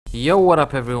Yo, what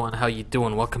up everyone, how you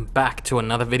doing? Welcome back to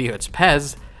another video. It's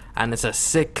Pez, and it's a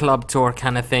sick club tour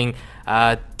kind of thing.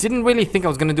 Didn't really think I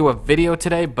was going to do a video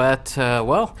today, but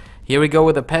well, here we go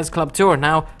with the Pez club tour.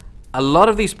 Now, a lot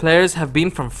of these players have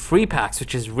been from free packs,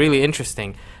 which is really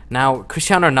interesting. Now,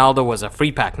 Cristiano Ronaldo was a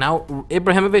free pack. Now,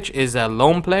 Ibrahimovic is a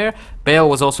loan player. Bale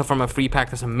was also from a free pack.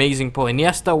 That's amazing pull.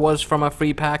 Iniesta was from a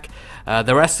free pack.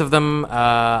 The rest of them,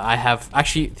 I have...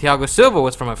 Actually, Thiago Silva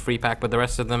was from a free pack, but the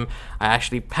rest of them I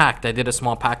actually packed. I did a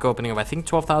small pack opening of, I think,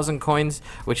 12,000 coins,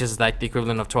 which is like the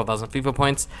equivalent of 12,000 FIFA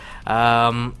points.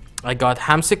 I got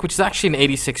Hamsik, which is actually an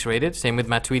 86 rated. Same with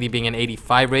Matuidi being an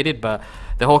 85 rated, but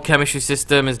the whole chemistry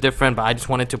system is different. But I just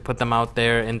wanted to put them out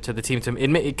there into the team.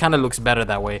 It kind of looks better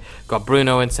that way. Got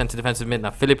Bruno in center defensive mid.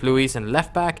 Now Philip Luis in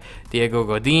left back. Diego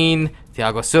Godin,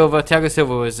 Thiago Silva. Thiago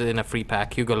Silva was in a free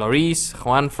pack. Hugo Lloris,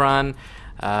 Juan Fran.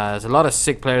 There's a lot of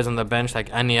sick players on the bench like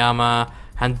Anyama,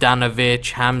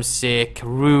 Handanovic, Hamsik,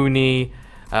 Rooney,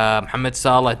 Mohamed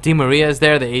Salah. Di Maria is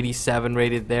there, the 87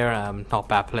 rated there. Not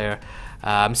bad player.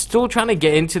 I'm still trying to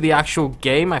get into the actual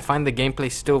game. I find the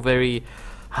gameplay still very...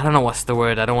 I don't know what's the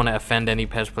word. I don't want to offend any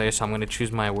PES players, so I'm going to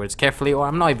choose my words carefully, or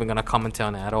I'm not even going to comment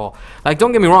on it at all. Like,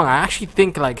 don't get me wrong, I actually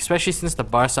think, like, especially since the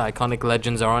Barca iconic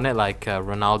legends are on it, like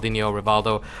Ronaldinho,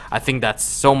 Rivaldo, I think that's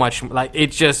so much, like,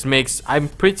 it just makes... I'm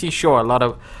pretty sure a lot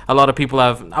of people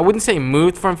have, I wouldn't say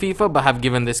moved from FIFA, but have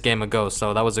given this game a go,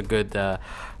 so that was a good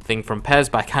thing from PES,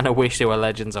 but I kind of wish they were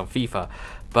legends on FIFA.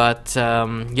 But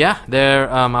yeah, there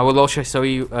I will also show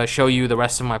you the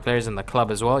rest of my players in the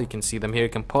club as well. You can see them here. You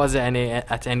can pause it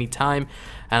at any time,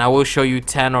 and I will show you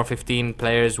 10 or 15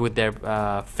 players with their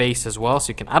face as well.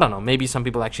 So you can, I don't know, maybe some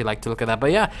people actually like to look at that.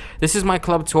 But yeah, this is my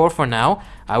club tour for now.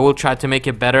 I will try to make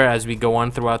it better as we go on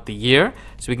throughout the year,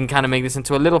 so we can kind of make this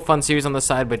into a little fun series on the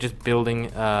side, but just building,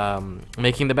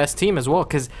 making the best team as well.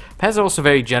 Because PES are also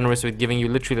very generous with giving you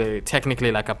literally,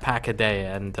 technically, like a pack a day,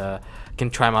 and can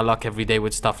try my luck every day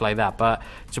with stuff like that. But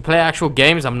to play actual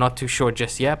games, I'm not too sure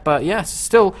just yet. But yeah,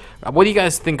 still, what do you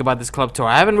guys think about this club tour?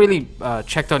 I haven't really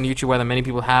checked on YouTube whether many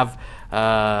people have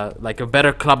like a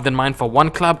better club than mine for one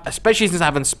club, especially since I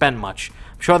haven't spent much.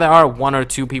 I'm sure there are one or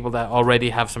two people that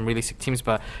already have some really sick teams,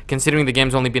 but considering the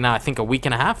game's only been out, I think, a week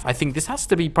and a half, I think this has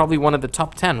to be probably one of the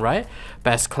top 10, right?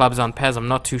 Best clubs on PES. I'm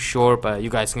not too sure, but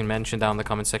you guys can mention down in the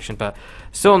comment section. But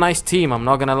still a nice team, I'm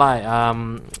not gonna lie.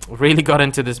 Really got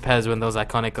into this PES when those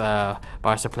iconic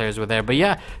Barca players were there. But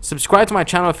yeah, subscribe to my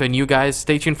channel if you're new, guys.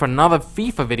 Stay tuned for another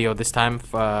FIFA video this time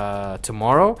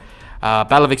tomorrow.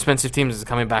 Battle of Expensive Teams is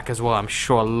coming back as well. I'm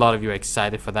sure a lot of you are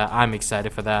excited for that. I'm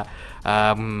excited for that.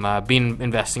 Been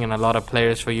investing in a lot of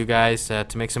players for you guys to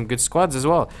make some good squads as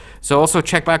well. So also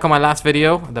check back on my last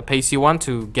video, the Pacey one,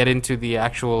 to get into the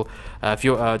actual,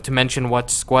 to mention what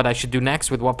squad I should do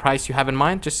next with what price you have in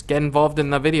mind. Just get involved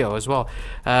in the video as well.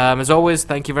 As always,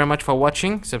 thank you very much for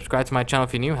watching. Subscribe to my channel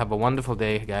if you're new. Have a wonderful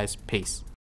day, guys. Peace.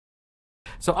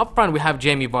 So up front we have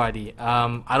Jamie Vardy.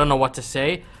 I don't know what to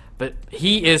say, but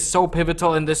he is so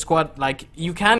pivotal in this squad. Like, you can